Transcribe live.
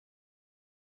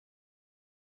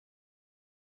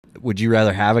would you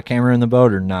rather have a camera in the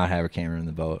boat or not have a camera in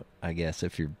the boat? I guess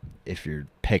if you're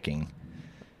picking,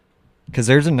 because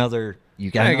there's another you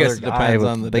got I another guess it guy depends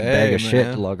with on a the big day, bag of shit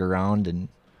man. to lug around and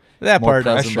That more part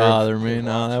doesn't pressure bother if me. you're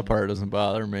No, that watching. part doesn't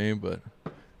bother me. But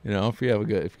you know, if you have a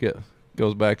good, if you get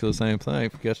goes back to the same thing.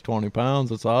 If you catch 20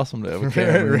 pounds, it's awesome to have a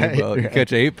camera. Right, But you right.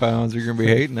 catch 8 pounds, you're gonna be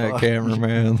hating that Fuck. camera,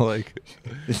 man. Like,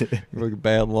 you're like a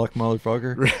bad luck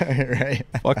motherfucker. Right.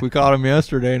 Fuck, we caught him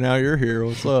yesterday. Now you're here.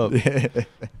 What's up?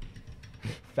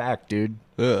 Fact, dude.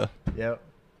 Yeah, Yep.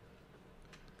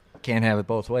 Can't have it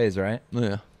both ways, right?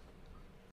 yeah.